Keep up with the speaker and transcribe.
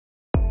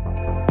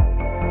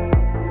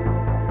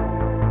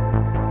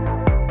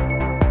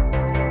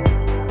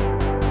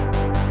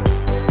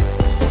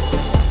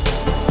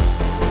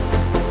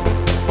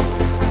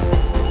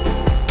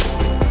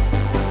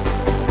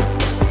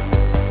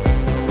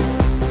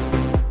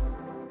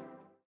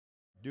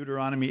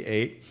Deuteronomy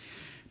 8.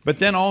 But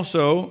then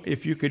also,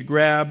 if you could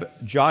grab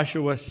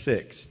Joshua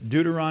 6,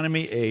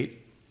 Deuteronomy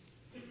 8,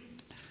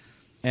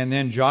 and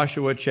then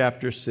Joshua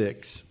chapter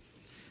 6.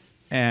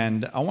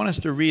 And I want us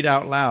to read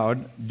out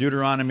loud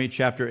Deuteronomy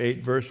chapter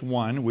 8, verse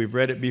 1. We've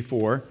read it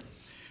before,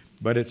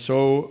 but it's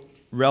so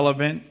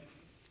relevant.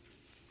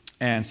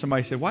 And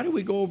somebody said, why do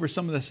we go over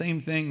some of the same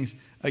things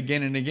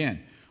again and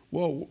again?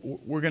 Well,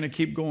 we're going to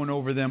keep going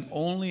over them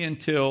only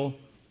until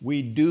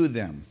we do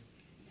them.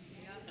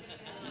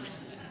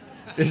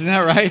 Isn't that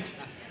right?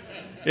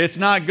 It's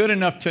not good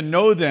enough to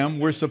know them.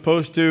 We're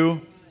supposed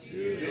to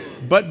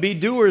but be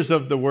doers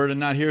of the word and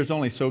not hearers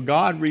only. So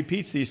God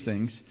repeats these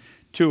things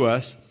to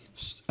us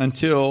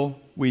until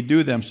we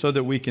do them so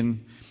that we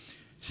can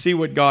see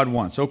what God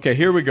wants. Okay,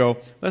 here we go.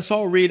 Let's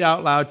all read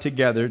out loud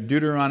together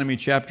Deuteronomy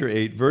chapter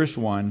 8, verse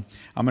 1.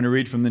 I'm going to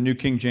read from the New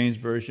King James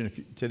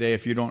Version today.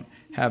 If you don't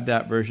have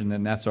that version,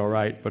 then that's all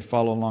right. But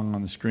follow along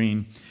on the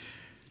screen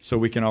so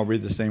we can all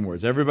read the same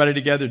words. Everybody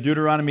together,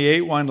 Deuteronomy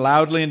 8:1,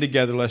 loudly and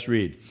together, let's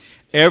read.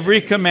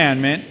 Every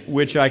commandment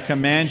which I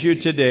command you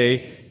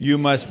today, you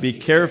must be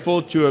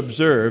careful to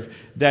observe,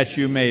 that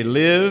you may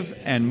live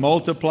and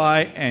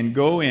multiply and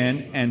go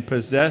in and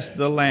possess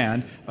the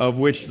land of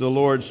which the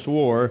Lord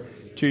swore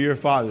to your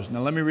fathers.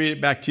 Now let me read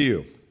it back to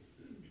you.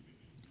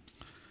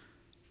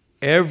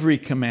 Every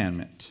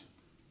commandment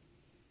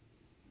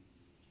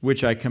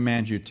which I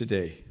command you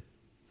today,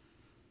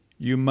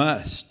 you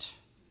must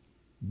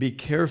be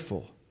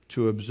careful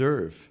to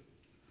observe,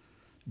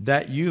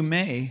 that you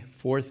may,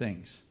 four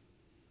things,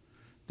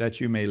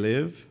 that you may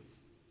live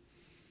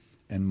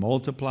and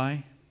multiply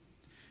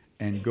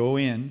and go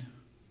in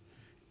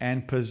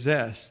and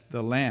possess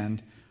the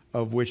land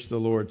of which the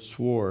Lord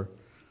swore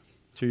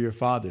to your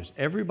fathers.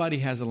 Everybody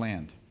has a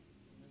land.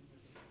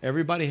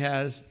 Everybody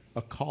has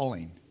a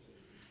calling.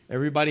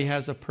 Everybody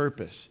has a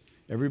purpose.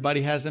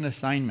 Everybody has an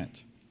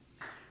assignment.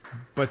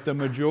 But the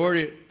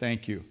majority,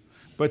 thank you,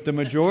 but the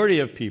majority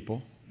of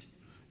people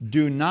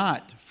do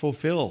not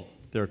fulfill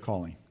their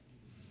calling.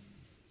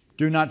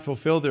 Do not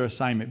fulfill their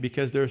assignment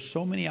because there are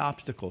so many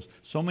obstacles,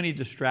 so many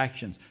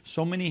distractions,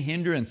 so many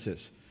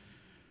hindrances,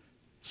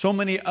 so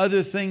many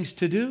other things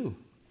to do,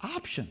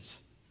 options,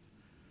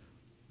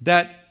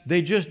 that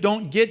they just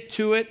don't get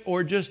to it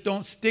or just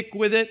don't stick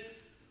with it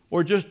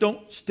or just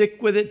don't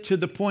stick with it to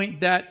the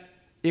point that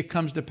it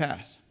comes to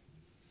pass.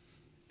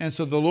 And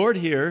so the Lord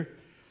here,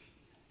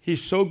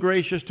 He's so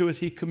gracious to us,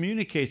 He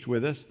communicates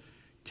with us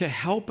to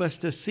help us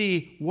to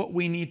see what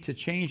we need to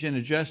change and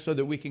adjust so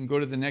that we can go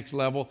to the next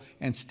level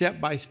and step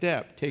by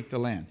step take the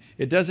land.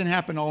 It doesn't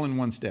happen all in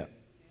one step.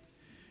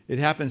 It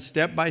happens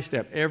step by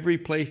step. Every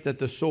place that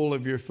the sole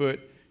of your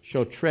foot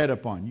shall tread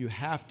upon. You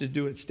have to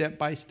do it step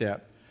by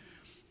step,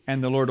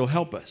 and the Lord will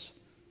help us.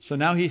 So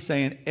now He's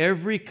saying,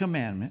 every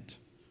commandment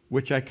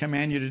which I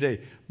command you today.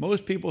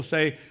 Most people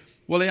say,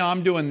 well, yeah,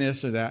 I'm doing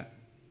this or that.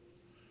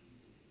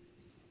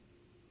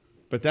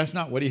 But that's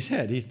not what He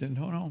said. He said,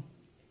 no.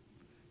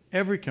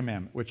 Every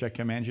commandment which I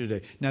command you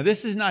today. Now,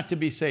 this is not to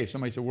be saved.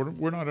 Somebody said,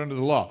 we're not under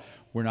the law.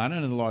 We're not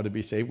under the law to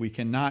be saved. We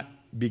cannot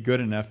be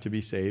good enough to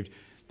be saved.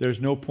 There's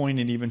no point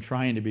in even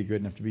trying to be good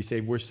enough to be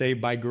saved. We're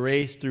saved by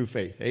grace through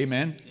faith.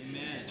 Amen?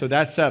 Amen. So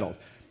that's settled.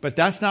 But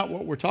that's not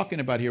what we're talking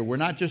about here. We're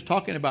not just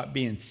talking about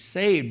being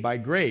saved by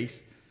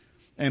grace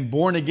and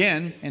born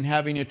again and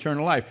having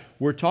eternal life.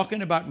 We're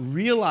talking about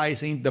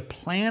realizing the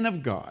plan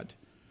of God,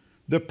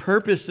 the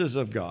purposes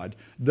of God,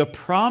 the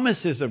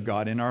promises of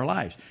God in our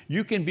lives.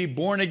 You can be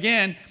born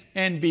again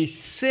and be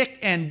sick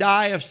and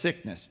die of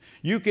sickness.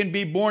 You can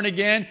be born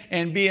again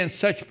and be in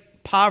such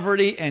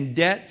poverty and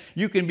debt.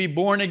 You can be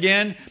born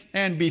again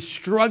and be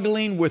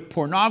struggling with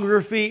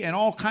pornography and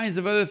all kinds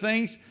of other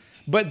things.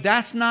 But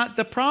that's not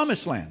the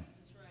promised land.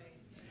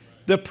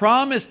 The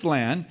promised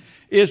land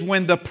is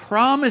when the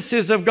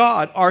promises of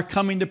God are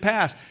coming to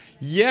pass.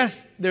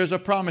 Yes, there's a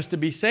promise to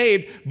be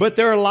saved, but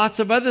there are lots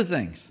of other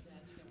things.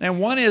 And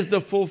one is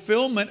the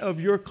fulfillment of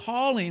your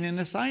calling and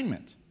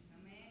assignment.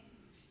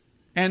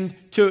 And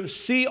to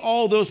see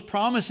all those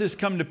promises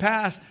come to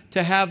pass,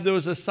 to have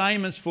those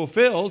assignments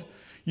fulfilled,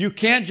 you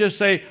can't just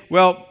say,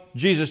 well,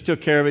 Jesus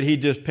took care of it. He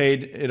just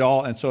paid it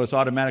all, and so it's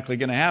automatically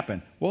going to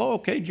happen. Well,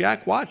 okay,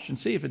 Jack, watch and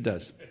see if it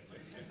does.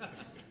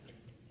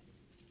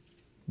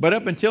 But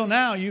up until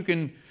now,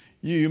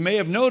 you may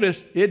have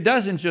noticed it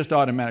doesn't just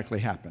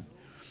automatically happen.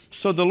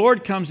 So the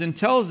Lord comes and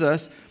tells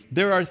us,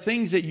 there are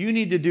things that you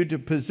need to do to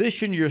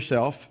position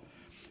yourself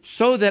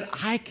so that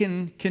I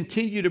can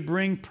continue to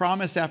bring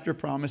promise after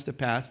promise to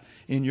pass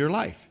in your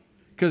life.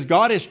 Because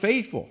God is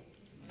faithful.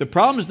 The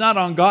problem is not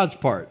on God's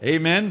part.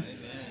 Amen?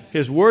 Amen.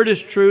 His word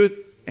is truth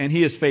and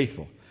He is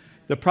faithful.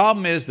 The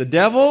problem is the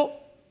devil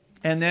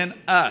and then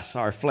us,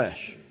 our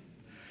flesh.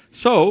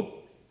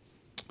 So,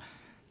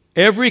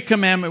 every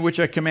commandment which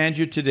I command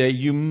you today,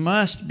 you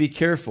must be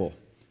careful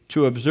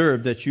to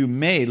observe, that you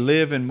may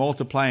live and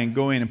multiply and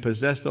go in and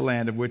possess the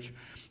land of which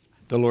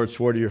the Lord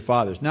swore to your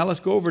fathers. Now let's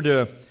go over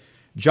to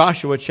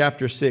Joshua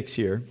chapter 6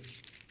 here.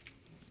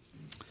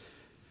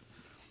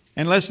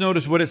 And let's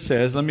notice what it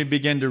says. Let me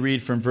begin to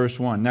read from verse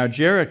 1. Now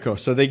Jericho,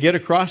 so they get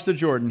across the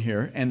Jordan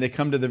here, and they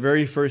come to the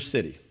very first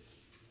city.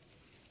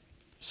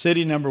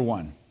 City number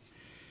 1.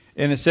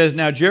 And it says,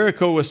 now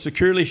Jericho was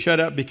securely shut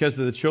up because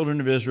of the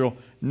children of Israel.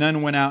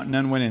 None went out,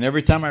 none went in.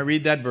 Every time I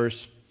read that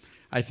verse,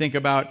 I think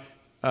about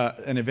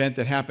an event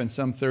that happened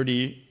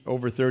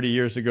over 30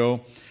 years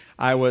ago.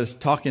 I was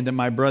talking to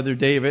my brother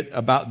David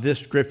about this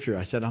scripture.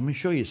 I said, let me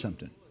show you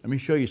something. Let me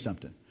show you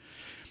something.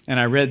 And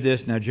I read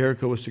this. Now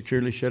Jericho was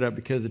securely shut up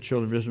because the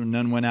children of Israel,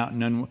 none went out,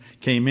 none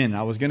came in.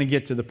 I was going to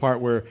get to the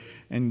part where,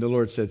 and the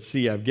Lord said,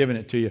 see, I've given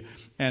it to you.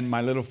 And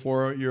my little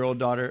 4-year-old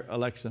daughter,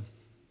 Alexa,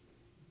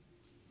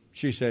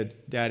 she said,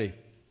 Daddy,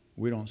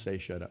 we don't say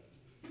shut up.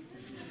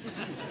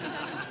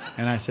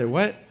 And I said,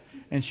 what?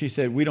 And she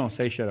said, we don't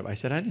say shut up. I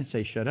said, I didn't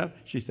say shut up.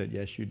 She said,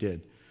 yes, you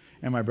did.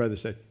 And my brother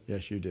said,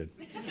 yes, you did.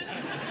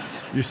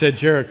 You said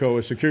Jericho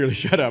was securely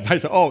shut up. I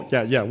said, oh,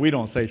 yeah, we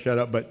don't say shut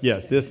up, but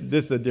yes, this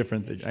is a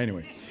different thing.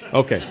 Anyway,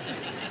 okay.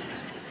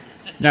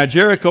 Now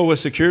Jericho was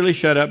securely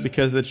shut up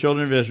because of the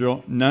children of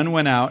Israel. None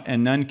went out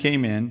and none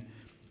came in.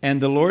 And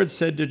the Lord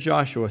said to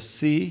Joshua,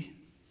 see,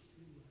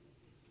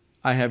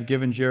 I have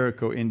given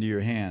Jericho into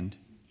your hand,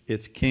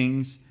 its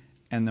kings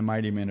and the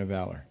mighty men of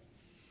valor.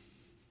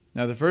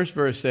 Now the first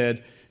verse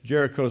said,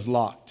 Jericho's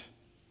locked,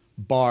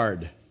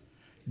 barred,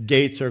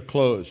 gates are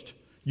closed.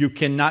 You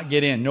cannot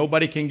get in.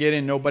 Nobody can get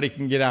in. Nobody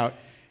can get out.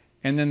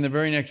 And then the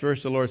very next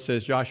verse, the Lord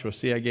says, Joshua,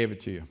 see, I gave it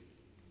to you.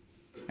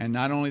 And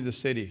not only the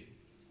city,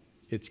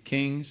 its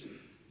kings,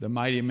 the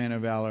mighty men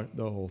of valor,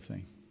 the whole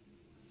thing.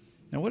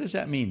 Now, what does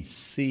that mean?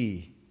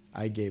 See,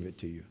 I gave it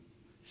to you.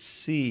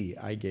 See,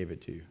 I gave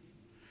it to you.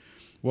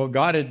 Well,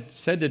 God had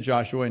said to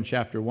Joshua in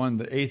chapter 1,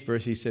 the 8th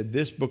verse, he said,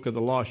 this book of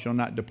the law shall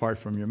not depart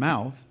from your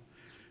mouth,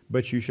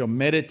 but you shall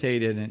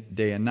meditate in it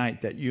day and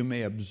night, that you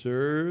may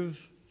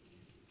observe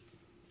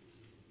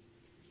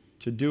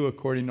to do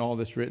according to all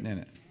that's written in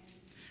it.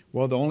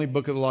 Well, the only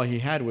book of the law he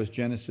had was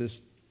Genesis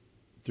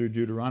through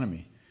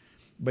Deuteronomy.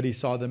 But he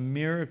saw the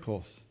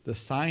miracles, the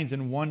signs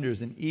and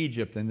wonders in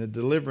Egypt and the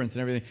deliverance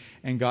and everything.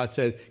 And God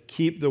said,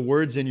 keep the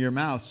words in your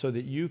mouth so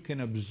that you can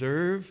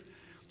observe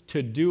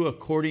to do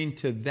according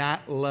to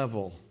that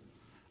level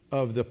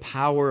of the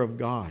power of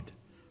God.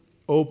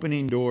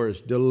 Opening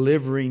doors,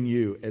 delivering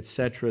you,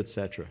 etc.,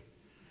 etc.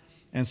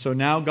 And so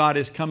now God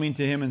is coming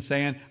to him and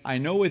saying, I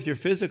know with your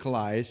physical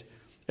eyes,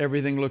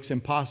 everything looks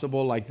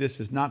impossible, like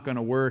this is not going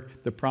to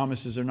work. The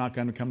promises are not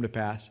going to come to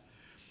pass.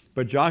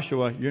 But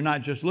Joshua, you're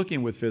not just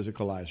looking with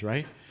physical eyes,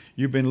 right?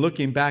 You've been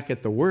looking back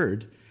at the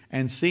Word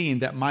and seeing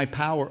that my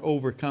power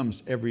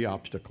overcomes every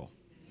obstacle.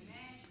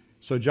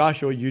 So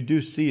Joshua, you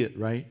do see it,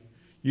 right?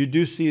 You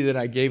do see that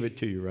I gave it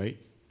to you, right?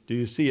 Do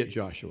you see it,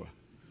 Joshua?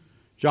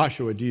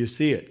 Joshua, do you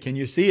see it? Can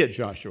you see it,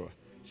 Joshua?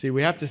 See,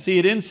 we have to see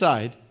it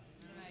inside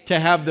to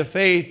have the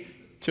faith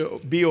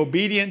to be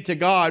obedient to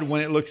God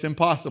when it looks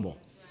impossible.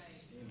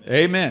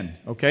 Amen.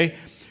 Okay.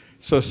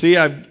 So see,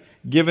 I've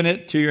given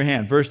it to your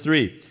hand. Verse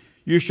 3.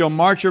 You shall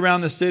march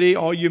around the city,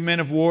 all you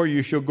men of war.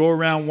 You shall go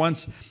around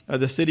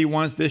the city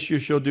once. This you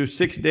shall do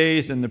 6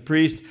 days. And the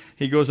priests,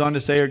 he goes on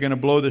to say, are going to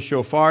blow the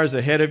shofars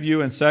ahead of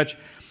you and such.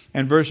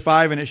 And verse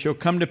 5, and it shall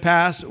come to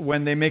pass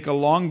when they make a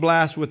long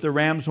blast with the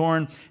ram's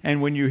horn, and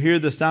when you hear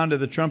the sound of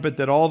the trumpet,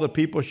 that all the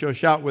people shall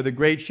shout with a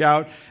great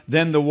shout.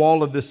 Then the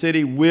wall of the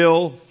city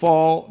will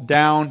fall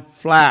down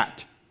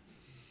flat,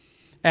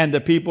 and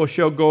the people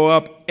shall go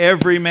up,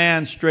 every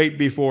man straight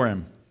before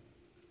him.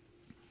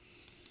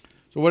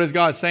 So what is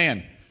God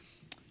saying?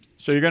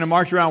 So you're going to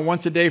march around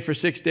once a day for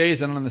 6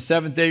 days, and on the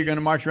 7th day you're going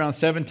to march around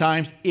 7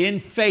 times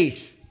in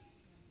faith.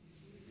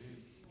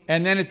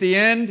 And then at the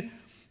end,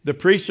 the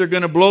priests are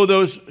going to blow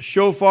those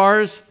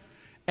shofars,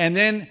 and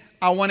then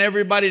I want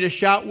everybody to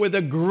shout with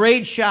a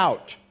great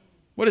shout.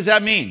 What does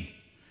that mean?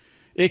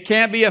 It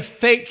can't be a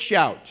fake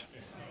shout.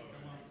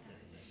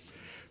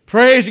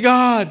 Praise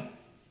God.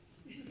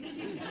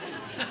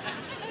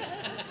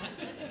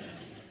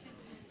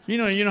 You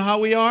know how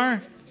we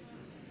are?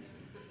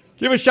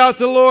 Give a shout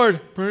to the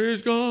Lord.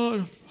 Praise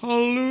God.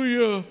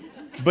 Hallelujah.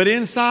 But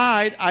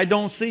inside, I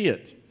don't see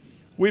it.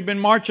 We've been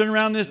marching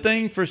around this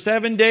thing for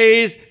 7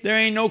 days. There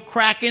ain't no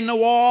crack in the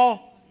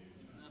wall.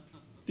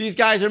 These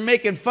guys are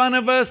making fun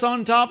of us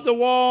on top of the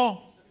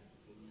wall.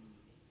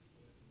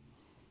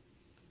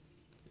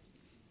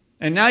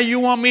 And now you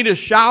want me to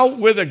shout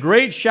with a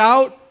great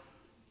shout?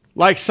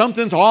 Like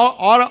something's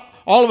all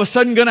of a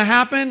sudden going to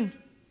happen?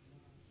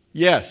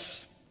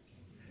 Yes.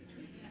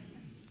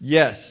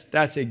 Yes,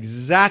 that's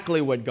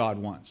exactly what God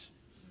wants.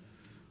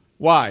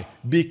 Why?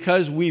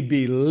 Because we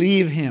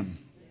believe Him.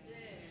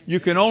 You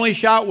can only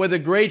shout with a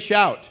great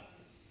shout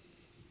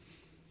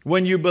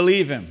when you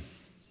believe Him.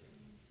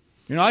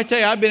 You know, I tell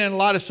you, I've been in a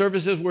lot of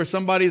services where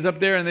somebody's up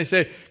there and they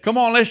say, come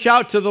on, let's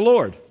shout to the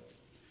Lord.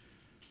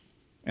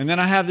 And then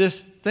I have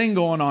this thing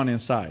going on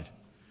inside.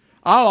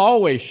 I'll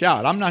always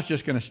shout. I'm not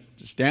just going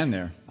to stand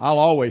there. I'll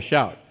always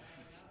shout.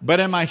 But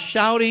am I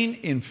shouting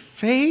in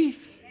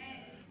faith?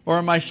 Or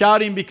am I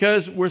shouting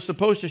because we're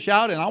supposed to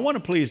shout and I want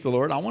to please the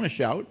Lord? I want to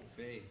shout.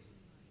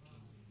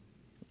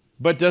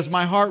 But does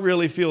my heart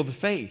really feel the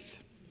faith?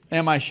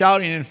 Am I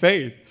shouting in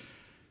faith?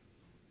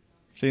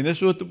 See,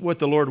 this is what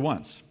the Lord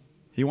wants.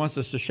 He wants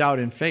us to shout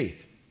in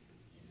faith.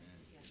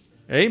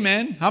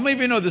 Amen. How many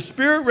of you know the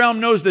spirit realm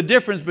knows the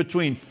difference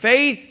between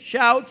faith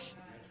shouts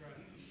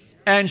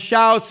and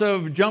shouts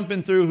of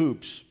jumping through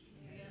hoops?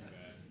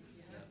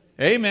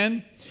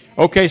 Amen.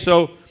 Okay,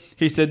 so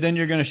he said, then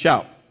you're going to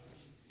shout.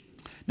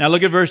 Now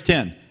look at verse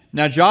 10.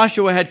 Now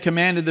Joshua had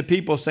commanded the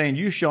people, saying,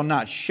 you shall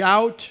not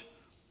shout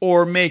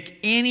or make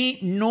any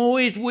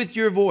noise with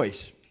your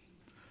voice,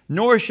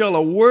 nor shall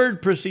a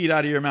word proceed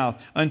out of your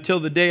mouth until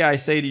the day I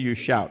say to you,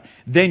 shout.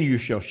 Then you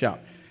shall shout.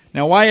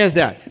 Now why is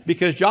that?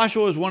 Because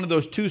Joshua was one of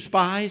those 2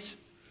 spies.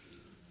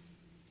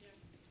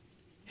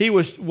 He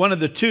was one of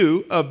the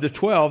 2 of the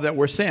 12 that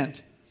were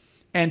sent.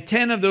 And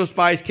 10 of those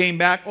spies came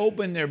back,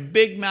 opened their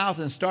big mouth,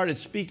 and started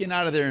speaking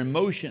out of their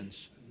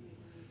emotions.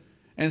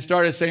 And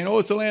started saying, oh,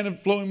 it's a land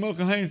of flowing milk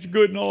and honey, it's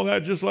good and all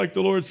that, just like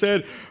the Lord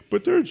said.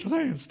 But there are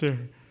giants there.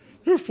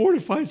 There are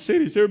fortified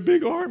cities. There are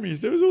big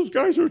armies. Those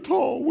guys are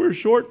tall. We're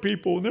short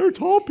people, and they're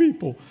tall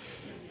people.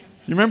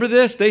 You remember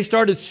this? They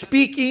started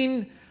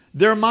speaking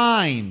their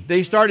mind.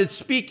 They started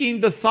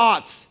speaking the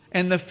thoughts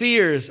and the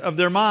fears of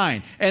their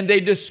mind. And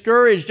they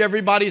discouraged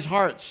everybody's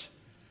hearts.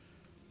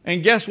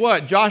 And guess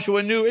what?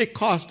 Joshua knew it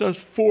cost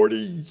us 40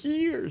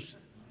 years.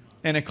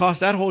 And it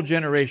cost that whole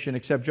generation,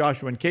 except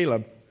Joshua and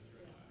Caleb,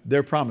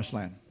 their promised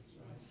land.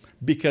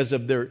 Because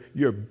of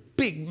your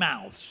big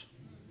mouths.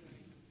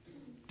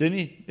 Didn't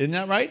he? Isn't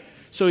that right?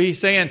 So he's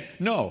saying,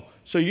 no.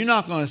 So you're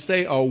not going to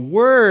say a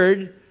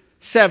word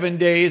 7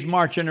 days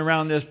marching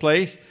around this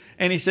place.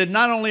 And he said,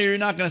 not only are you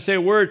not going to say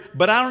a word,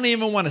 but I don't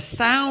even want a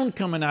sound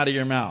coming out of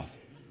your mouth.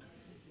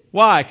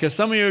 Why? Because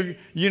some of you,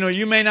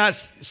 you may not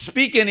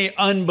speak any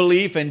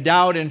unbelief and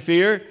doubt and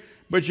fear,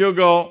 but you'll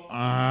go,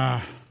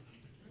 ah.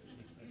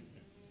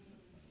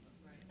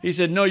 He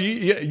said, no,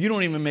 you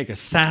don't even make a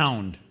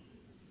sound,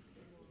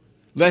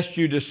 lest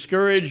you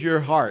discourage your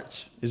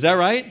hearts. Is that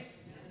right?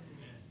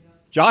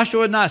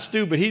 Joshua is not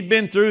stupid. He's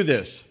been through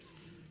this.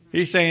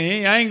 He's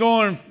saying, I ain't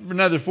going for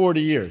another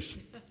 40 years.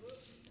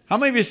 How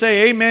many of you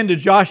say amen to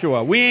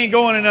Joshua? We ain't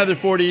going another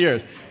 40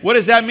 years. What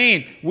does that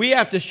mean? We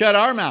have to shut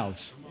our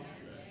mouths.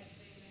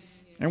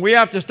 And we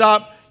have to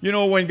stop,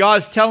 when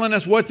God's telling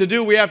us what to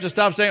do, we have to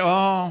stop saying,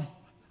 oh,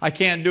 I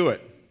can't do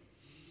it.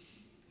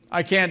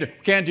 I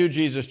can't do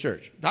Jesus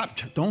Church.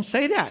 Don't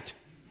say that.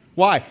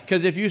 Why?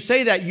 Because if you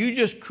say that, you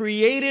just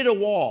created a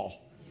wall.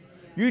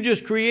 You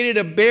just created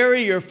a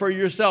barrier for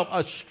yourself,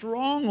 a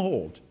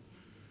stronghold.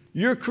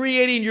 You're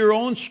creating your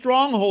own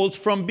strongholds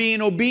from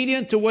being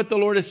obedient to what the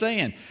Lord is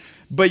saying.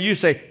 But you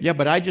say, yeah,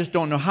 but I just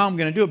don't know how I'm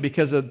going to do it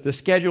because of the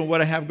schedule,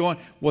 what I have going.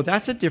 Well,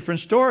 that's a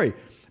different story.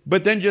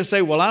 But then just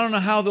say, well, I don't know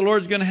how the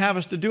Lord's going to have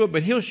us to do it,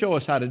 but He'll show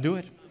us how to do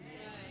it.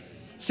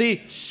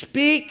 See,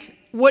 speak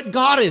what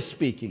God is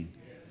speaking.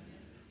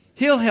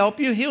 He'll help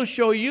you. He'll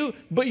show you.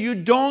 But you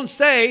don't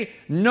say,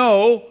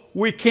 no,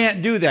 we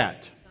can't do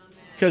that.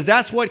 Because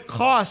that's what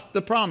cost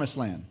the promised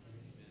land.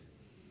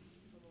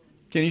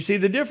 Can you see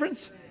the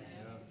difference?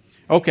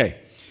 Okay.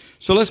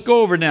 So let's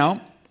go over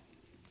now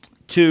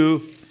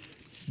to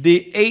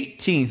the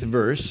 18th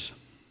verse.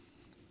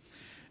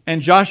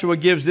 And Joshua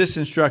gives this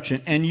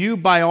instruction. And you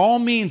by all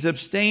means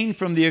abstain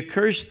from the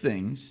accursed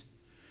things,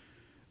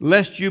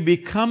 lest you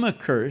become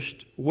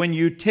accursed when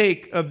you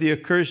take of the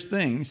accursed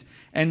things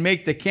and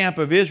make the camp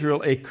of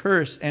Israel a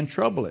curse and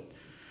trouble it.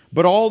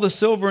 But all the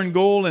silver and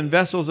gold and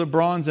vessels of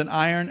bronze and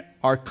iron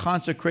are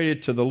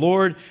consecrated to the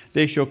Lord.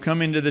 They shall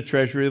come into the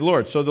treasury of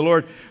the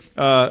Lord.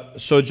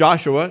 So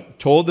Joshua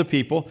told the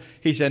people,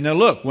 he said, now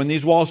look, when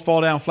these walls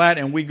fall down flat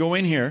and we go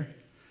in here,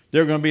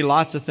 there are going to be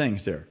lots of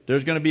things there.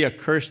 There's going to be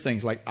accursed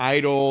things like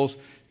idols,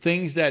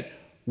 things that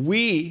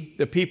we,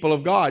 the people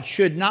of God,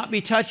 should not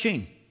be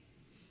touching.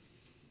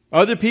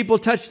 Other people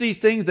touch these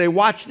things. They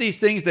watch these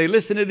things. They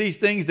listen to these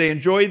things. They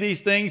enjoy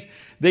these things.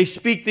 They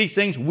speak these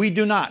things. We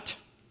do not.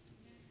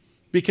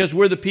 Because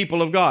we're the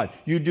people of God.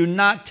 You do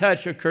not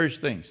touch accursed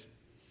things.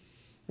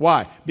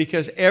 Why?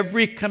 Because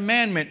every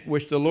commandment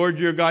which the Lord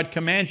your God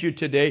commands you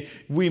today,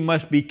 we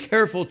must be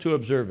careful to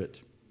observe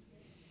it.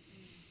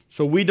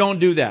 So we don't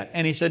do that.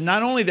 And he said,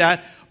 not only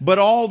that, but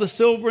all the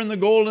silver and the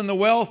gold and the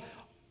wealth,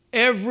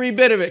 every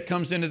bit of it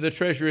comes into the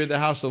treasury of the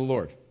house of the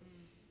Lord.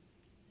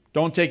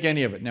 Don't take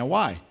any of it. Now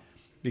why?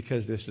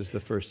 Because this is the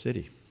first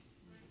city.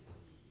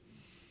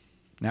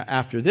 Now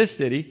after this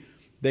city,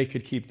 they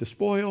could keep the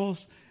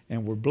spoils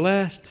and we're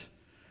blessed,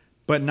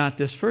 but not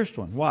this first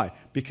one. Why?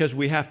 Because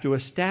we have to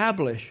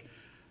establish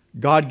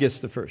God gets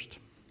the first.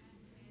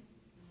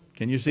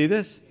 Can you see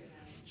this?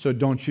 So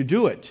don't you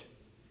do it.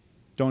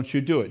 Don't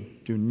you do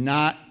it. Do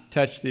not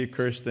touch the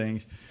accursed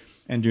things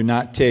and do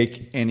not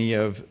take any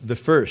of the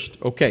first.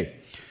 Okay,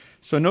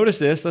 so notice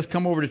this. Let's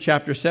come over to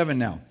chapter 7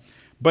 now.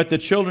 But the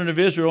children of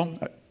Israel,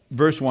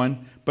 verse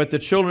 1, but the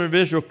children of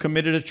Israel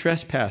committed a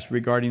trespass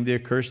regarding the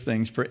accursed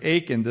things. For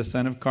Achan, the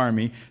son of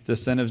Carmi, the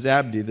son of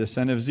Zabdi, the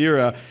son of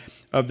Zerah,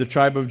 of the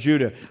tribe of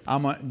Judah.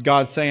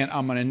 God's saying,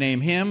 I'm going to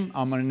name him.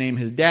 I'm going to name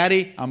his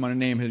daddy. I'm going to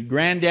name his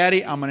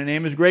granddaddy. I'm going to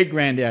name his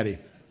great-granddaddy.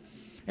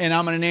 And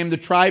I'm going to name the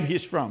tribe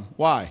he's from.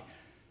 Why?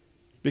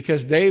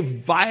 because they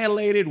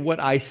violated what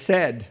I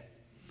said.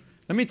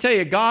 Let me tell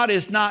you, God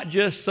is not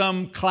just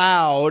some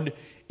cloud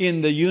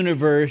in the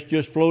universe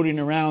just floating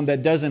around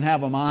that doesn't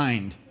have a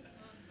mind.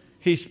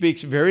 He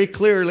speaks very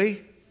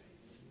clearly,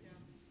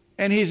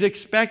 and He's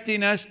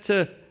expecting us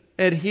to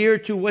adhere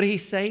to what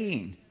He's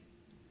saying.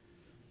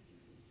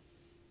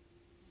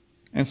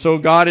 And so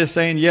God is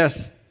saying,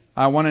 yes,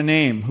 I want to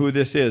name who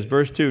this is.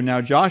 Verse 2, now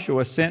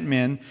Joshua sent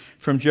men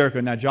from Jericho.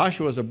 Now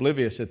Joshua is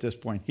oblivious at this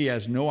point. He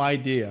has no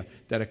idea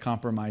that a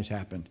compromise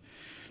happened.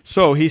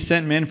 So he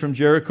sent men from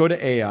Jericho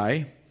to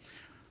Ai,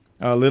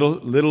 a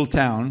little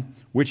town,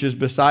 which is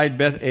beside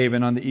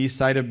Beth-aven on the east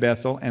side of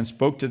Bethel, and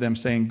spoke to them,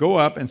 saying, go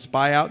up and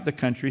spy out the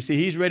country. See,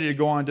 he's ready to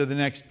go on to the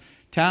next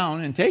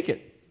town and take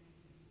it.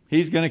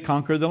 He's going to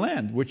conquer the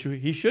land, which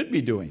he should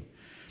be doing.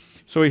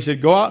 So he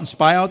said, go out and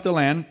spy out the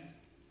land.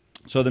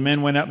 So the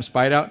men went up and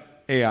spied out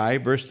Ai,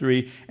 verse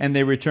 3, and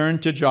they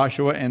returned to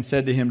Joshua and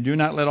said to him, do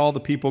not let all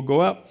the people go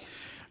up,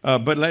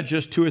 but let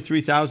just 2,000 or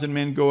 3,000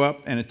 men go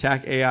up and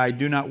attack Ai.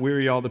 Do not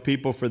weary all the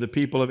people, for the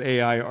people of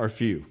Ai are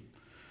few.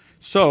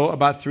 So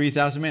about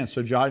 3,000 men.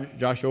 So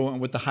Joshua went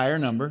with the higher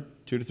number,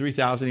 2,000 to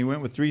 3,000. He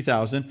went with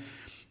 3,000.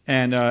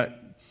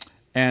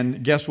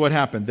 And guess what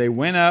happened? They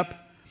went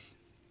up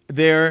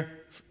there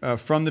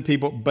from the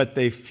people, but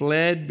they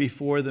fled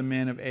before the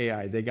men of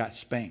Ai. They got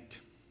spanked.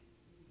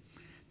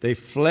 They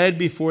fled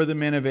before the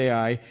men of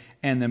Ai,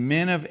 and the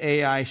men of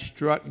Ai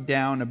struck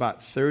down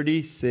about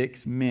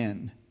 36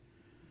 men.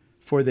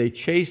 For they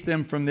chased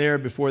them from there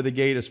before the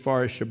gate as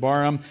far as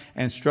Shebarim,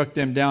 and struck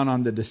them down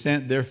on the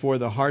descent. Therefore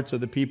the hearts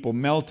of the people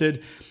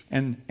melted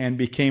and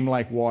became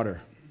like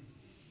water.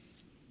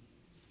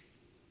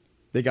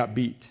 They got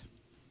beat.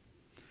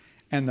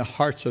 And the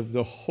hearts of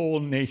the whole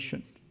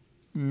nation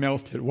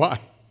melted. Why?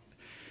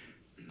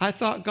 I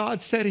thought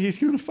God said He's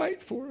going to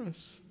fight for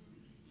us.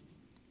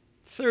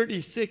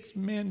 36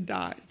 men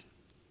died.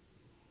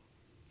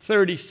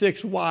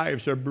 36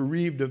 wives are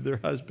bereaved of their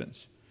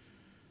husbands.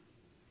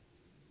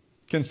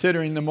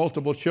 Considering the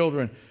multiple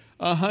children,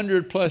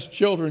 100+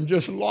 children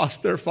just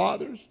lost their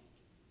fathers.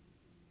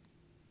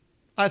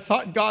 I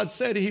thought God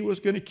said He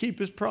was going to keep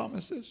His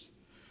promises.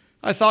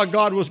 I thought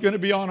God was going to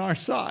be on our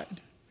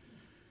side.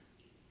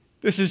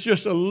 This is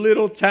just a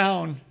little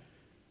town,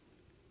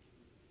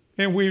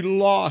 and we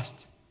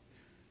lost,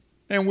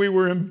 and we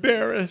were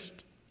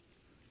embarrassed.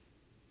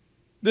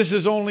 This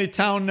is only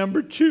town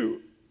number 2.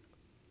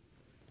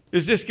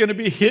 Is this going to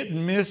be hit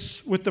and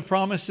miss with the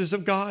promises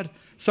of God?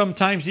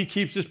 Sometimes He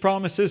keeps His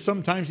promises,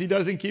 sometimes He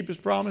doesn't keep His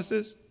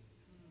promises.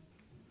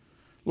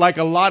 Like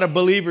a lot of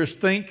believers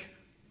think,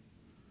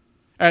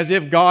 as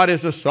if God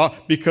is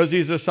because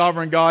He's a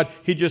sovereign God,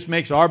 He just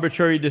makes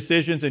arbitrary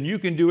decisions and you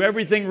can do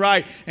everything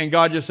right. And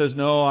God just says,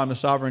 no, I'm a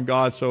sovereign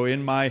God, so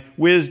in my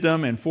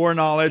wisdom and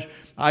foreknowledge,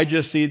 I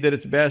just see that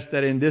it's best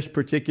that in this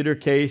particular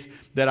case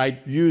that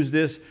I use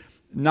this,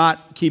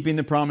 not keeping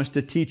the promise,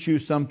 to teach you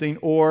something,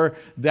 or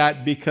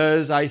that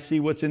because I see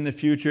what's in the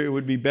future, it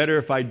would be better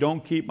if I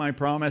don't keep my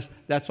promise.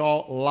 That's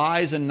all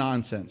lies and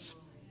nonsense.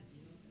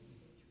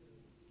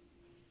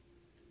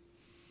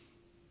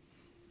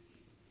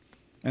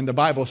 And the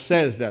Bible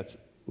says that's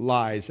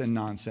lies and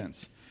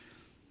nonsense.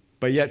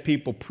 But yet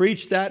people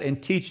preach that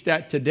and teach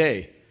that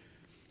today,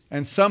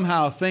 and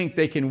somehow think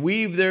they can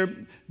weave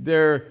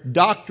their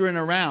doctrine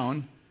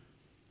around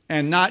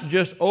and not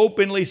just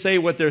openly say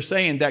what they're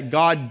saying, that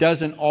God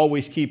doesn't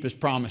always keep His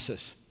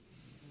promises.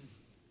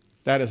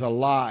 That is a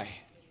lie.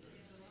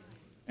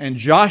 And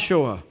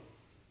Joshua,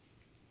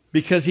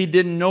 because he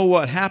didn't know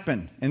what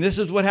happened, and this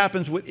is what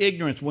happens with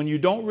ignorance, when you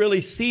don't really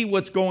see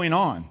what's going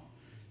on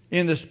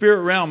in the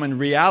spirit realm and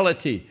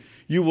reality,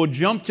 you will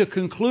jump to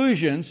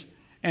conclusions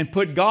and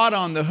put God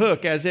on the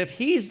hook as if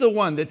He's the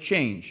one that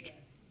changed.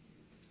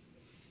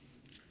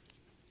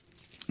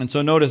 And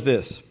so notice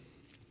this.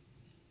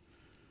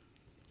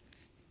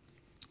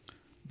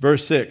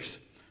 Verse 6,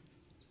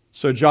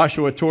 so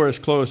Joshua tore his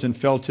clothes and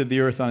fell to the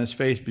earth on his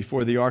face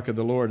before the ark of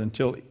the Lord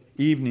until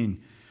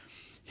evening,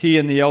 he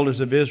and the elders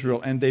of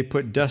Israel, and they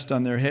put dust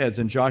on their heads.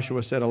 And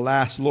Joshua said,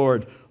 alas,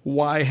 Lord,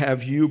 why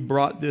have you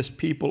brought this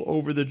people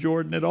over the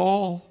Jordan at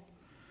all?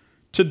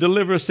 To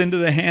deliver us into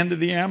the hand of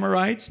the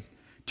Amorites?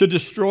 To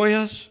destroy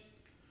us?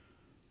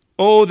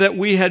 Oh, that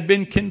we had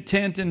been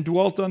content and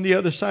dwelt on the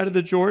other side of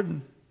the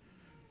Jordan.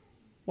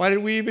 Why did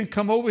we even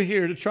come over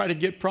here to try to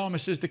get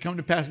promises to come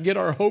to pass, get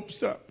our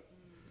hopes up?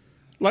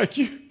 Like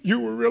you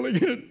were really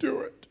going to do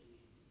it.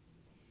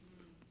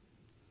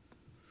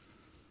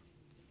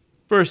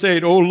 Verse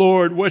 8, O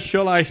Lord, what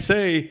shall I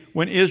say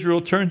when Israel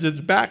turns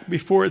its back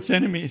before its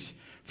enemies?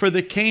 For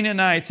the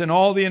Canaanites and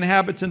all the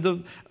inhabitants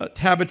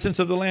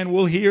of the land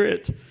will hear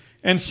it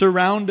and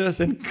surround us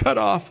and cut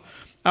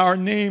off our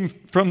name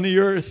from the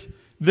earth.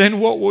 Then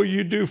what will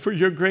you do for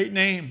your great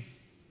name?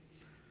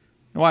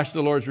 Watch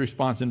the Lord's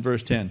response in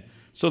verse 10.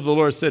 So the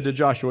Lord said to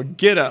Joshua,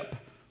 get up.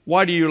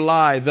 Why do you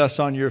lie thus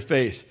on your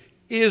face?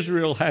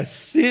 Israel has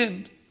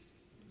sinned.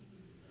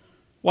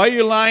 Why are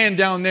you lying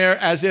down there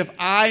as if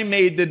I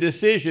made the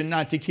decision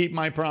not to keep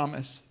my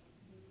promise?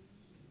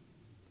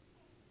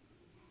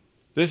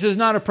 This is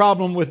not a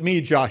problem with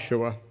me,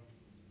 Joshua.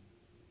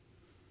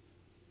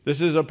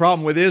 This is a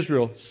problem with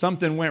Israel.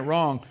 Something went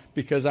wrong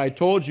because I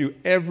told you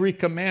every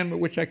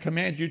commandment which I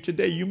command you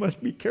today, you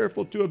must be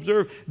careful to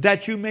observe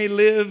that you may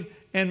live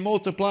and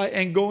multiply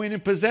and go in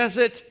and possess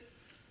it.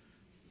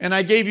 And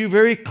I gave you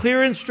very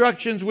clear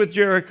instructions with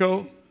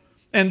Jericho,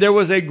 and there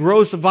was a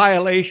gross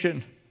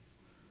violation.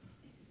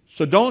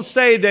 So don't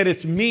say that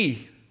it's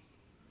me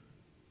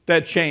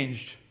that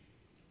changed.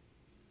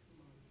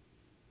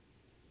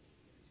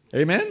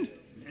 Amen?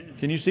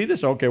 Can you see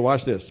this? Okay,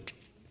 watch this.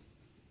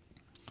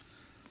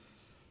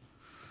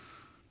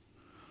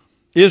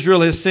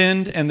 Israel has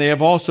sinned, and they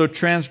have also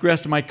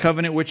transgressed my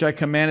covenant which I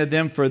commanded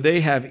them, for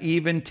they have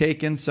even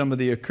taken some of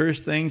the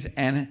accursed things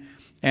and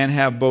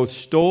have both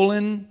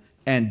stolen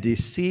and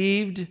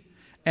deceived,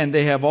 and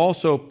they have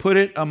also put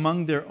it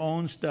among their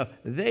own stuff.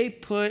 They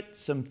put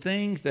some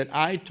things that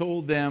I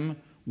told them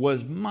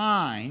was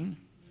mine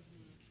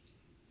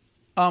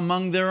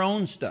among their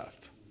own stuff.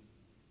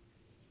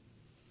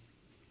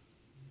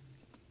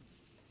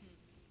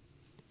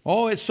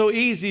 Oh, it's so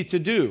easy to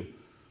do.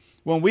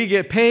 When we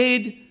get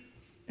paid,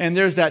 and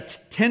there's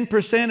that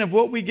 10% of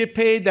what we get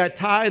paid, that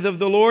tithe of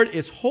the Lord,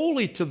 it's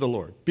holy to the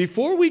Lord.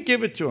 Before we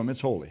give it to Him,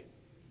 it's holy.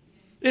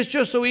 It's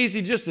just so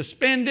easy just to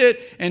spend it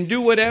and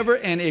do whatever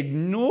and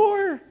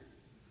ignore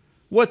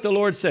what the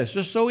Lord says.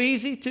 Just so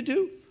easy to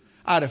do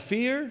out of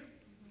fear.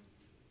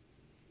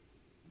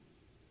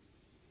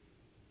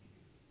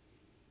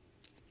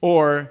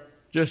 Or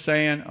just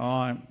saying, oh,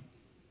 I'm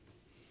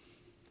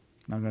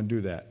not going to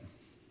do that.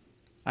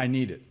 I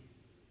need it.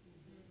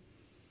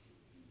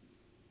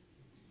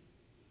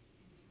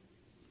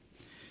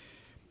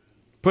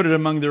 Put it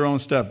among their own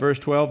stuff. Verse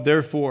 12,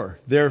 therefore,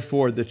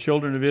 the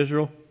children of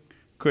Israel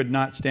could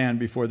not stand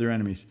before their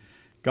enemies.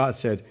 God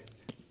said,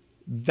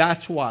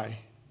 that's why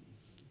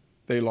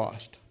they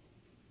lost.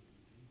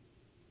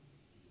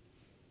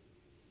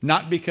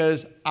 Not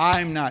because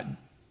I'm not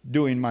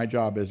doing my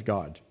job as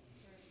God.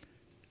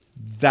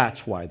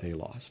 That's why they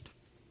lost.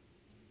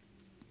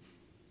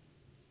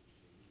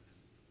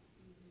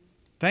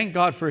 Thank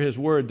God for His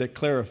word that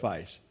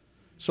clarifies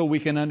so we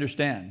can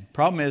understand.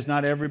 Problem is,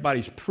 not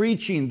everybody's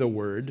preaching the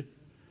word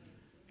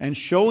and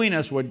showing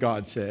us what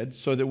God said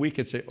so that we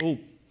could say, oh,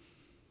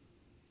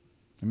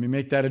 let me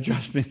make that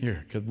adjustment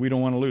here because we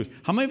don't want to lose.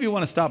 How many of you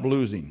want to stop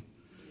losing?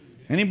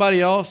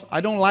 Anybody else?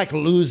 I don't like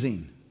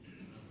losing.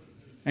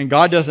 And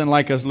God doesn't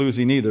like us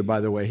losing either, by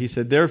the way. He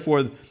said,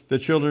 therefore, the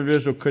children of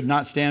Israel could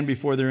not stand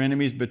before their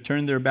enemies, but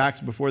turned their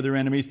backs before their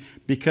enemies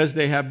because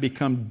they have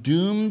become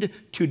doomed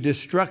to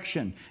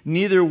destruction.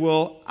 Neither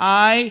will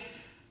I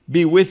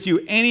be with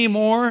you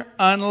anymore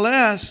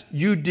unless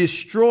you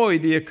destroy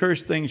the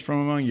accursed things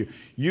from among you.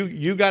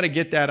 You got to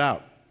get that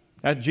out.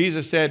 That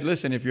Jesus said,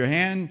 listen, if your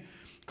hand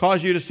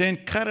causes you to sin,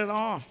 cut it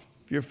off.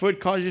 If your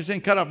foot causes you to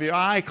sin, cut it off. If your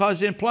eye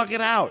causes you to sin, pluck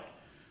it out.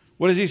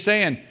 What is He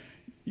saying?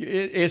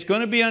 It's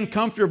going to be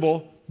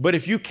uncomfortable, but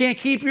if you can't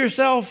keep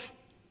yourself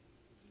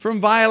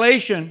from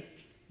violation,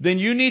 then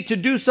you need to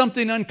do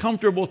something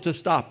uncomfortable to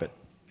stop it.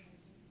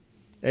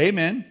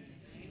 Amen.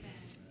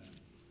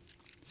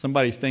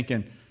 Somebody's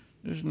thinking,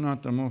 this is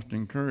not the most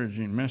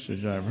encouraging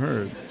message I've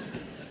heard.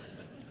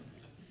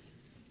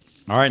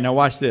 All right, now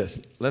watch this.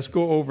 Let's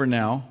go over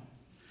now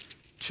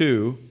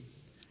to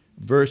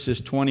verses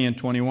 20 and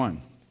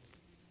 21.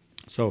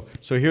 So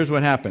here's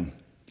what happened.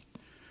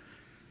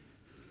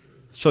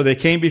 So they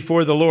came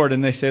before the Lord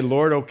and they said,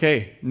 Lord,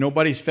 okay,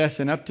 nobody's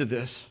fessing up to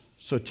this.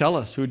 So tell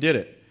us who did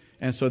it.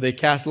 And so they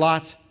cast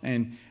lots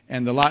and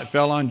the lot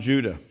fell on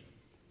Judah.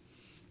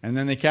 And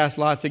then they cast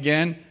lots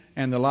again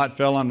and the lot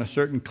fell on a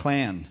certain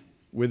clan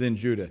within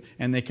Judah.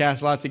 And they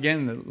cast lots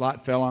again and the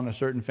lot fell on a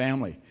certain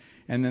family.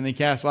 And then they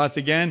cast lots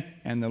again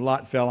and the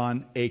lot fell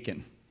on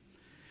Achan.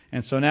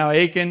 And so now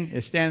Achan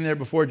is standing there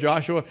before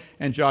Joshua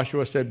and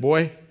Joshua said,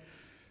 boy,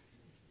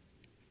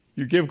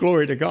 you give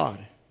glory to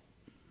God.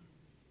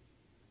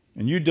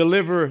 And you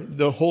deliver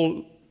the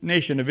whole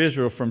nation of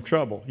Israel from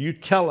trouble. You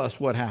tell us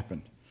what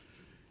happened.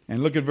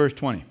 And look at verse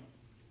 20.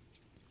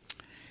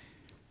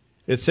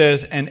 It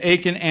says, and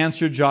Achan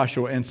answered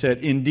Joshua and said,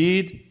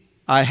 indeed,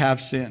 I have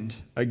sinned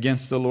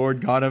against the Lord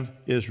God of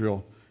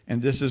Israel,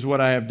 and this is what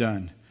I have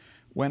done.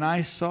 When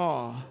I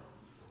saw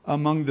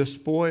among the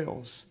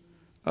spoils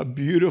a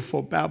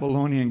beautiful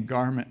Babylonian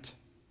garment.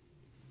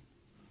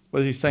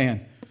 What is he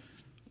saying?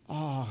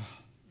 Oh,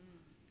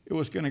 it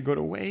was going to go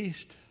to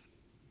waste.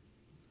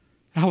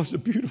 That was a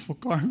beautiful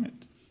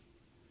garment.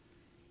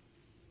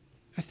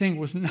 That thing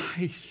was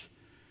nice.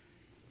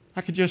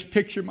 I could just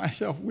picture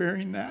myself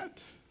wearing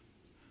that.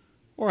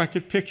 Or I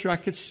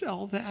could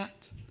sell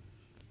that.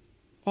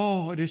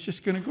 Oh, it is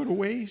just going to go to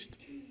waste.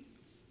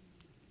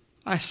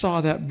 I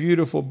saw that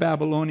beautiful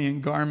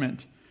Babylonian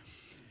garment.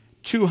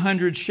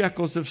 200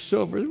 shekels of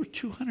silver. There were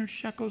 200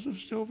 shekels of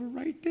silver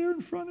right there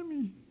in front of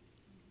me.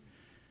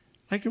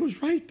 Like it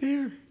was right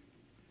there.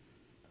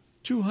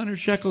 200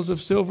 shekels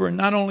of silver. And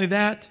not only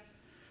that,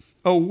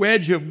 a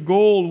wedge of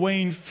gold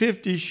weighing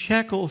 50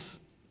 shekels.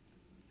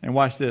 And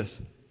watch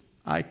this.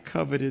 I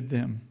coveted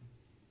them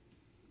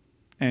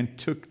and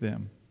took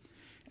them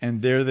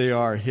and there they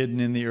are, hidden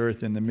in the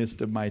earth in the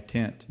midst of my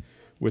tent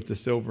with the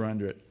silver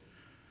under it.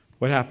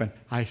 What happened?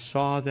 I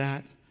saw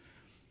that,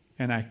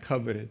 and I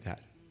coveted that.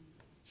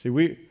 See,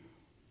 we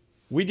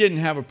didn't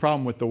have a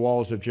problem with the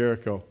walls of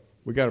Jericho.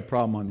 We got a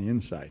problem on the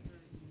inside.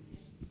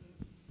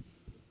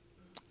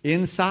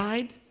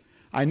 Inside,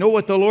 I know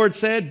what the Lord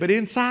said, but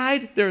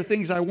inside, there are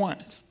things I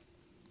want.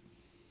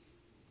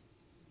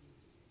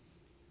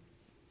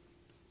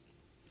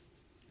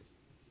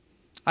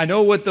 I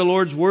know what the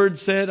Lord's word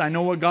said. I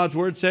know what God's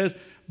word says.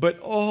 But,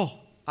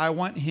 I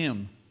want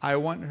him. I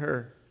want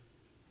her.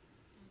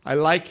 I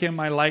like him.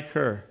 I like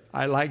her.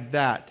 I like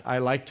that. I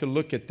like to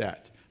look at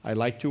that. I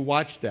like to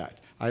watch that.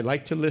 I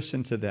like to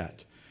listen to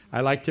that.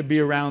 I like to be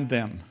around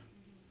them.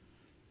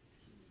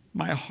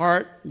 My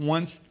heart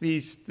wants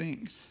these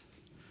things.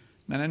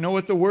 And I know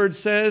what the word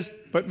says,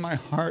 but my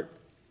heart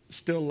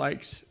still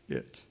likes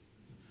it.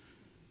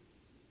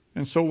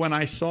 And so when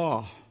I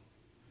saw,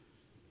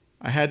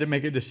 I had to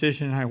make a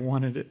decision. I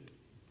wanted it.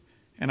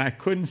 And I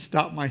couldn't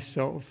stop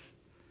myself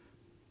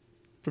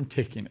from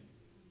taking it,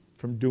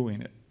 from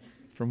doing it,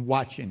 from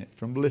watching it,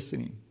 from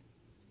listening,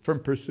 from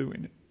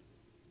pursuing it.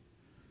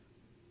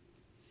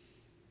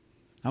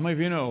 How many of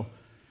you know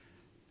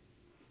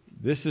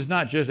this is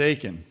not just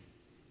Achan?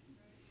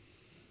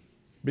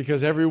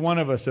 Because every one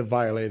of us have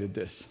violated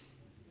this.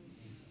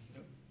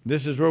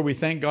 This is where we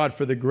thank God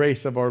for the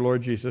grace of our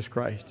Lord Jesus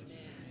Christ,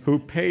 who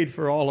paid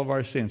for all of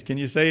our sins. Can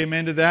you say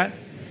amen to that?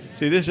 Amen.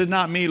 See, this is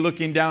not me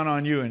looking down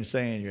on you and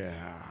saying,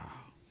 yeah.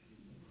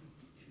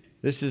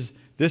 This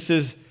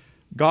is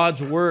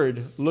God's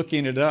word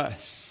looking at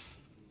us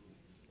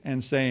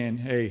and saying,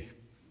 hey,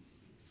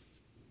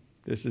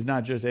 this is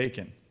not just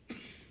Achan.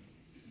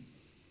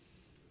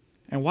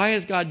 And why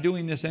is God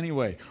doing this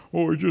anyway?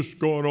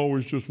 God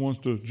always just wants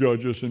to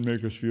judge us and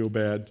make us feel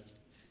bad.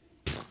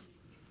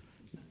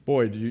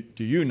 Boy,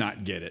 do you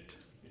not get it.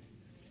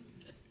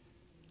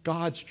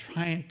 God's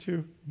trying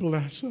to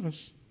bless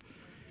us.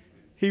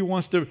 He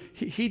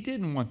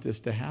didn't want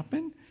this to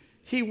happen.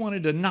 He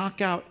wanted to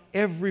knock out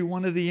every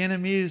one of the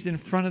enemies in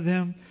front of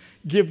them,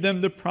 give them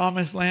the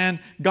promised land.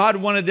 God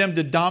wanted them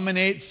to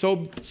dominate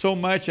so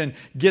much and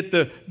get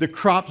the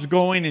crops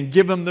going and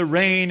give them the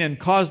rain and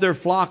cause their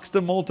flocks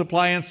to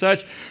multiply and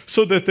such,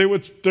 so that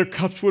their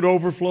cups would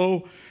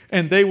overflow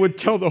and they would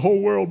tell the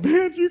whole world,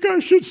 man, you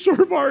guys should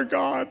serve our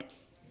God.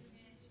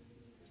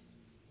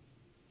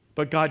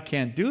 But God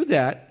can't do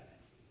that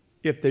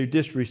if they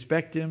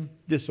disrespect him,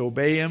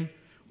 disobey him.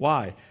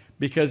 Why?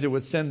 Because it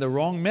would send the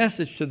wrong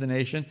message to the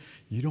nation.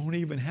 You don't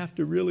even have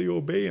to really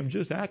obey him.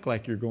 Just act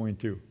like you're going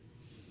to.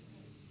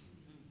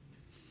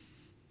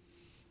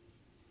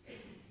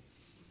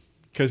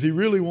 Because he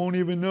really won't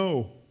even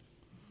know.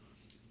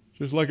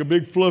 Just like a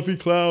big fluffy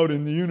cloud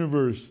in the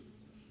universe. Do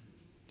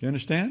you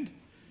understand?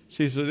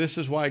 See, so this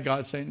is why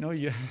God's saying, no,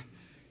 you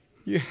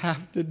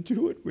have to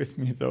do it with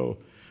me, though.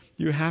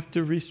 You have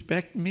to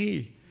respect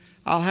me.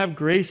 I'll have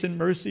grace and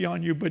mercy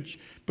on you,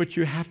 but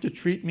you have to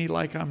treat me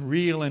like I'm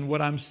real and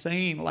what I'm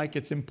saying like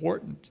it's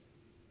important.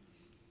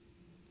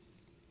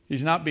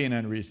 He's not being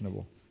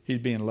unreasonable. He's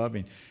being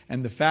loving.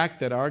 And the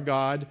fact that our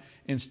God,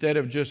 instead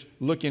of just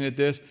looking at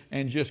this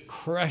and just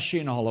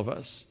crushing all of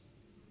us,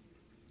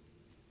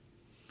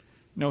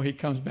 no, he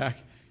comes back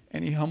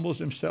and he humbles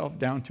himself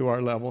down to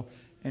our level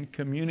and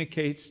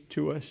communicates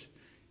to us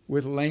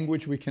with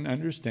language we can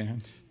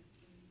understand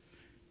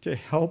to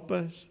help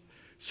us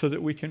so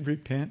that we can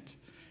repent,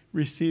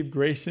 receive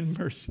grace and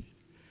mercy,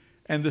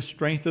 and the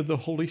strength of the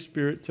Holy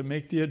Spirit to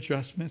make the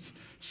adjustments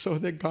so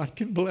that God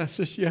can bless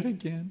us yet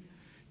again.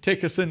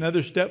 Take us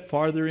another step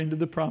farther into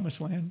the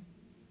promised land.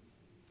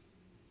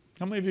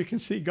 How many of you can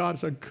see God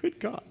is a good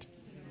God?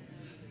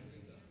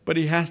 But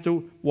he has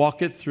to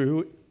walk it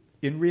through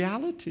in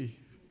reality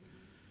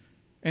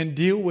and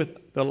deal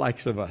with the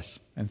likes of us.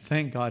 And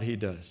thank God he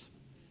does.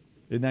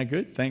 Isn't that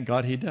good? Thank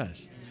God he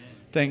does.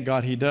 Thank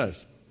God he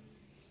does.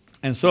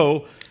 And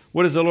so,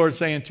 what is the Lord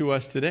saying to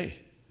us today?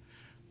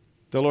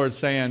 The Lord's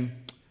saying,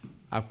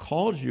 I've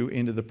called you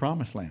into the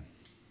promised land.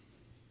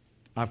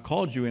 I've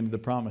called you into the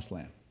promised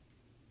land.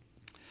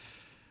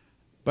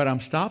 But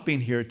I'm stopping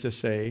here to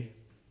say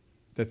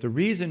that the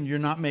reason you're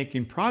not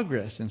making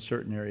progress in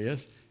certain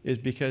areas is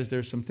because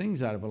there's some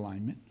things out of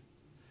alignment.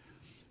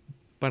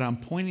 But I'm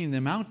pointing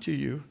them out to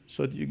you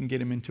so that you can get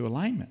them into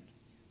alignment.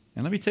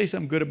 And let me tell you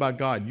something good about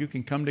God. You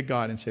can come to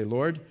God and say,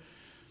 Lord,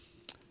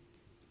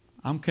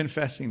 I'm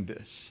confessing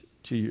this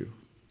to you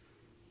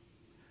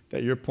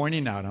that you're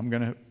pointing out. I'm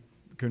going to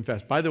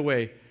confess. By the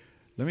way,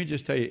 let me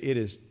just tell you, it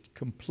is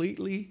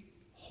completely,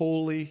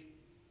 wholly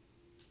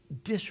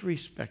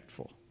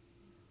disrespectful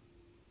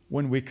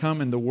when we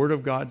come and the Word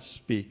of God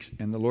speaks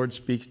and the Lord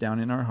speaks down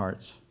in our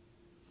hearts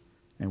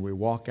and we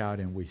walk out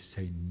and we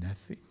say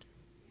nothing.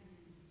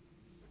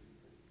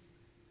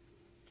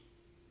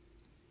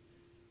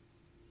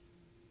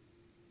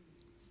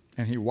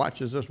 And he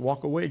watches us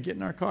walk away, get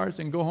in our cars,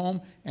 and go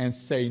home and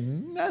say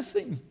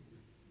nothing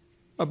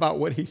about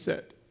what he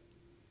said.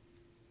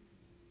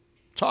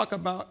 Talk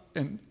about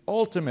an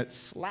ultimate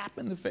slap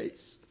in the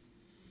face.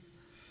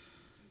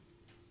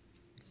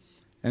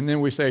 And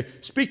then we say,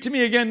 speak to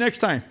me again next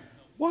time.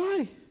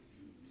 Why?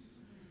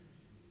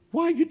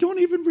 Why? You don't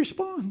even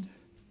respond.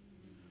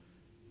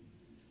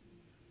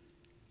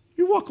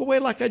 You walk away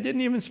like I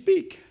didn't even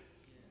speak.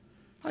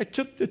 I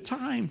took the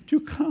time to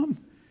come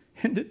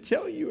and to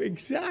tell you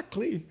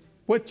exactly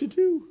what to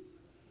do.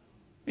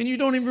 And you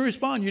don't even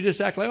respond. You just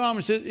act like, oh, I'm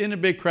going to sit in a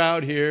big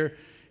crowd here.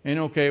 And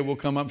okay, we'll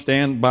come up,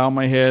 stand, bow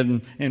my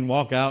head, and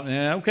walk out.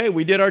 And okay,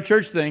 we did our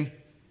church thing.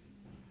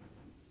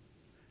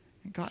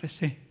 And God is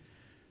saying,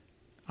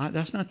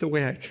 that's not the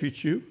way I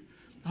treat you.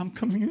 I'm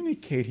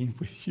communicating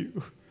with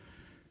you.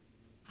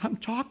 I'm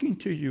talking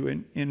to you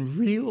in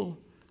real,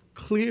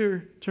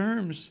 clear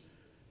terms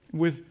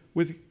with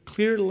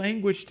clear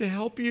language to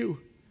help you.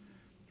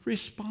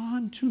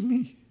 Respond to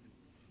me.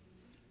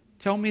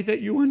 Tell me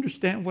that you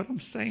understand what I'm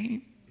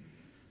saying.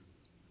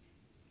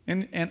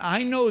 And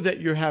I know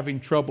that you're having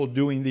trouble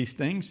doing these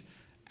things.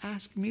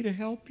 Ask me to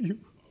help you.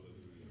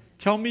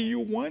 Tell me you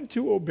want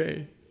to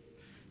obey.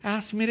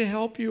 Ask me to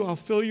help you. I'll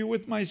fill you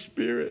with my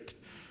Spirit.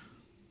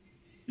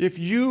 If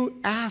you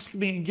ask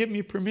me and give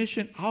me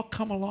permission, I'll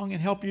come along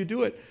and help you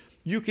do it.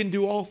 You can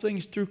do all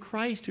things through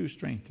Christ who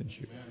strengthens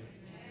you.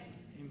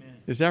 Amen.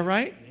 Is that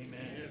right?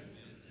 Amen.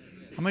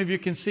 How many of you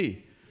can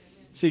see?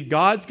 See,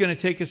 God's going to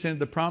take us into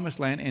the promised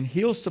land and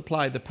He'll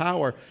supply the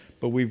power,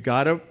 but we've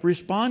got to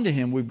respond to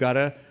Him. We've got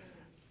to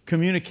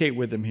communicate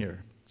with Him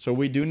here. So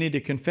we do need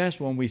to confess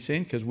when we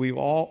sin, because we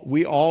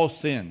all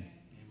sin.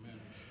 Amen.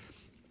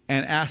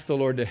 And ask the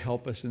Lord to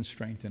help us and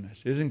strengthen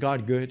us. Isn't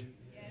God good?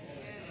 Yes.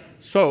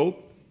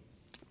 So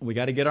we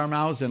got to get our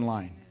mouths in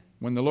line.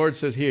 When the Lord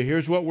says,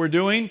 here's what we're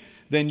doing,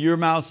 then your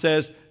mouth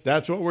says,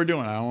 that's what we're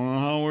doing. I don't know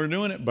how we're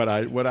doing it,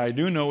 but what I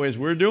do know is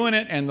we're doing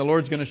it, and the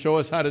Lord's going to show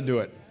us how to do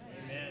it.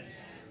 Amen.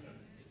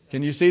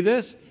 Can you see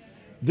this?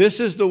 This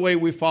is the way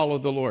we follow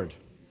the Lord.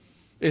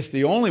 It's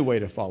the only way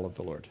to follow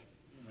the Lord.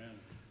 Amen.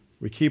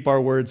 We keep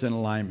our words in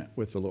alignment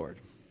with the Lord.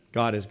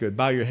 God is good.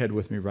 Bow your head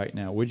with me right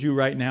now. Would you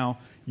right now,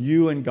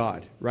 you and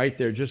God, right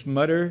there, just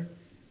mutter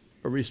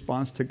a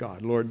response to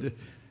God. Lord,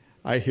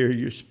 I hear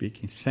you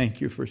speaking.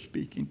 Thank you for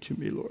speaking to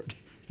me, Lord.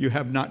 You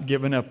have not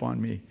given up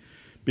on me.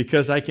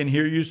 Because I can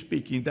hear you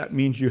speaking, that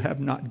means you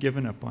have not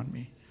given up on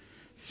me.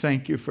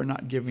 Thank you for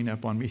not giving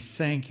up on me.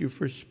 Thank you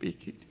for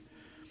speaking.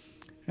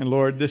 And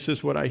Lord, this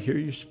is what I hear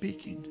you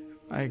speaking.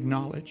 I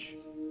acknowledge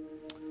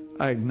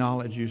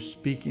you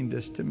speaking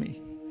this to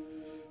me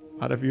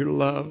out of your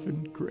love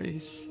and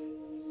grace,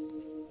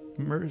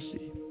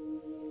 mercy.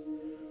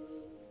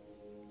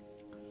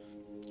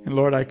 And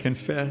Lord, I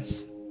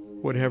confess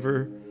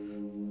whatever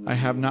I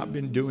have not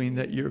been doing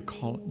that you've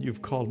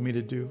called me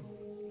to do.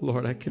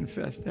 Lord, I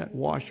confess that.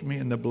 Wash me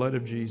in the blood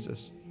of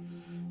Jesus.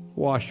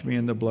 Wash me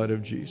in the blood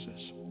of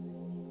Jesus.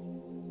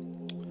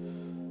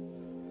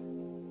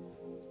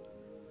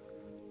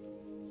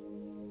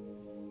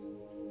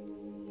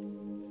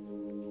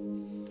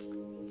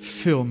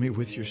 Fill me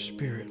with your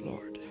Spirit,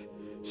 Lord.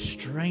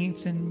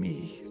 Strengthen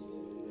me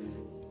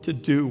to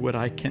do what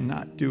I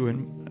cannot do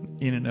in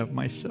and of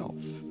myself.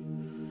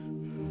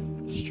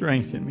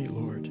 Strengthen me,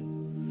 Lord.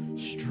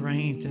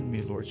 Strengthen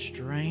me, Lord.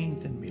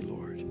 Strengthen me,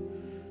 Lord.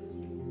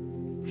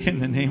 In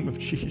the name of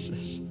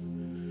Jesus.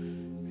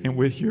 And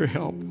with your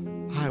help,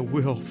 I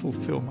will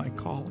fulfill my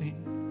calling.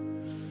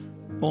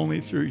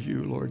 Only through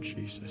you, Lord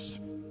Jesus.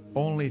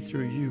 Only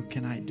through you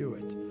can I do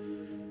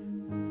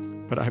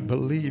it. But I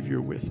believe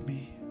you're with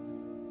me.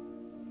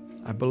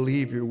 I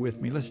believe you're with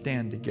me. Let's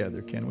stand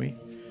together, can we?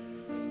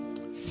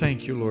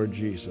 Thank you, Lord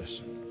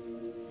Jesus.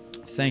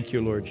 Thank you,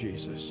 Lord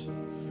Jesus.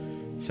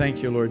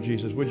 Thank you, Lord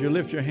Jesus. Would you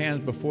lift your hands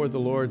before the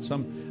Lord?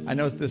 I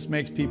know this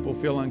makes people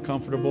feel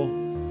uncomfortable,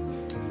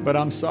 but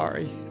I'm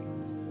sorry.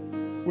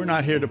 We're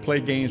not here to play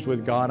games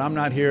with God. I'm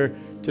not here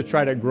to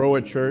try to grow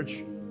a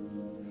church.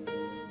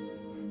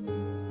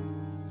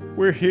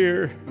 We're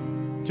here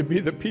to be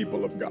the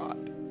people of God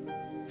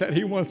that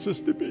He wants us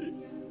to be.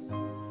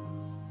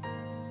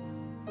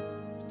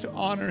 To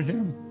honor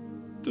Him,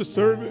 to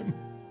serve Him,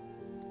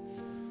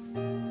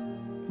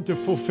 and to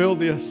fulfill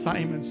the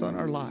assignments on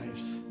our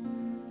lives.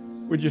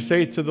 Would you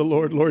say to the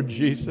Lord, Lord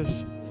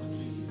Jesus,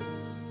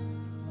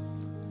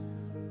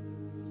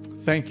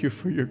 thank you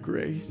for your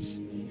grace,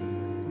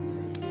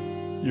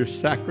 your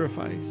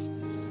sacrifice,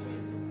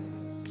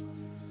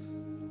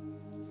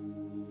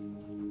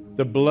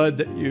 the blood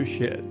that you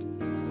shed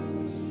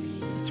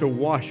to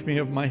wash me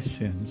of my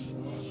sins.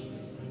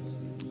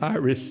 I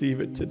receive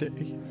it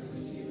today.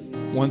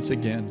 Once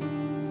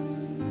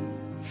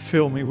again,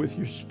 fill me with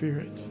your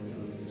Spirit.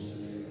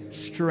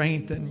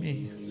 Strengthen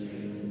me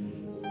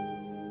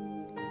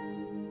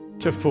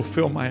to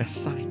fulfill my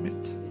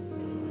assignment,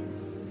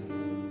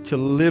 to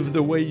live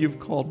the way you've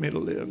called me to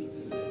live.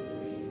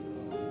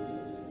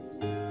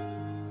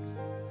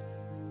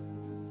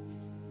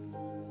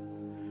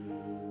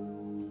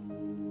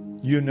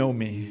 You know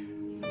me,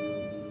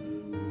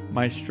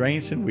 my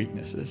strengths and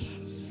weaknesses.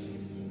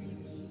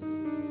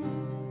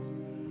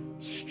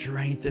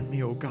 Strengthen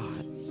me, oh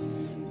God,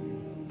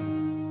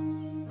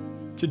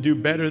 to do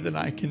better than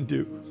I can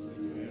do.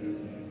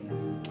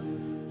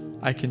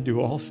 I can do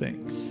all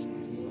things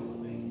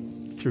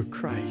through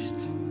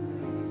Christ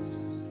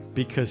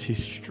because he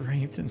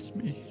strengthens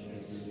me.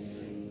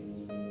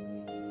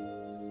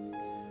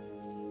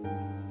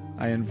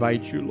 I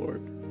invite you,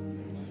 Lord,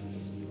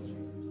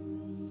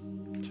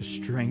 to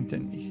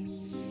strengthen me.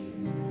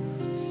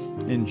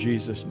 In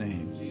Jesus'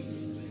 name.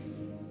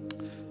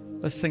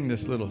 Let's sing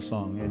this little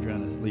song.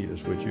 Adriana, lead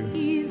us, would you?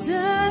 Jesus,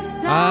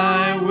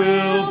 I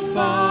will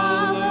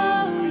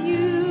follow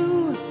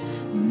you.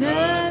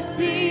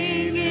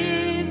 Nothing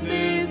in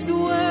this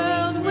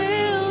world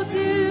will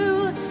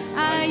do.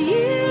 I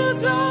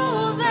yield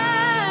all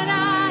that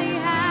I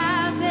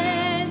have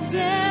and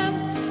am,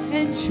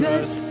 and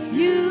trust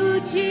you,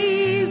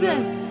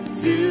 Jesus,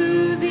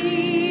 to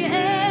the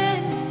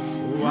end.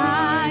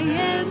 I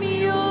am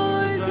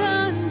yours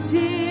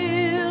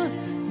until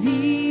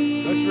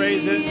the Let's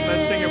raise it.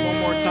 Let's sing it one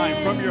more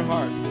time from your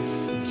heart.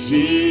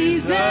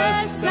 Jesus,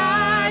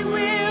 I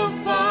will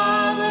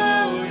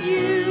follow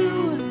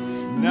you.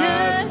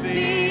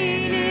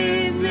 Nothing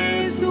in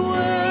this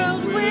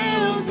world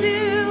will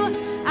do.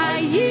 I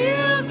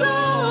yield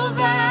all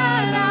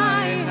that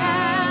I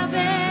have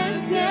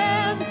and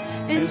am,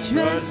 and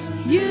trust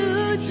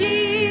you,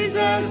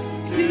 Jesus,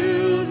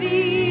 to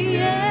the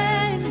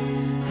end.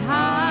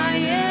 I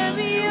am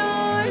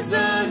yours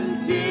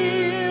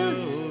until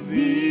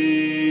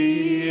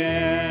the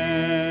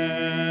end.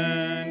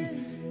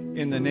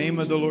 In the name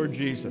of the Lord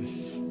Jesus,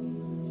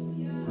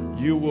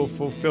 you will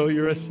fulfill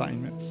your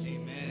assignments.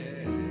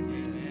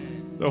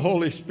 The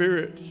Holy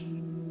Spirit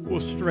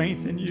will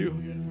strengthen you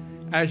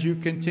as you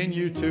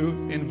continue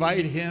to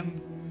invite him,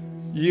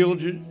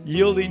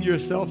 yielding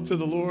yourself to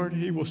the Lord.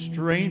 He will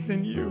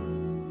strengthen you.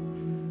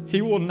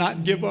 He will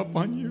not give up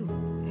on you.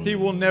 He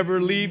will never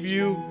leave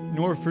you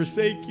nor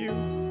forsake you.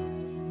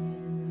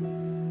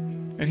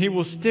 And he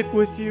will stick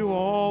with you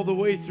all the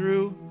way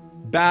through,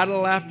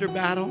 battle after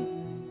battle,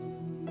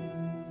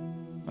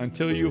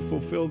 until you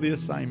fulfill the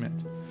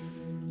assignment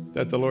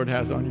that the Lord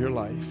has on your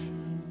life.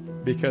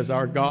 Because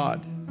our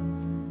God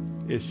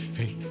is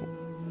faithful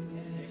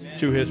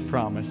to his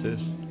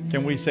promises.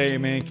 Can we say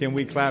amen? Can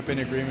we clap in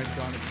agreement,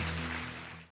 Jonathan?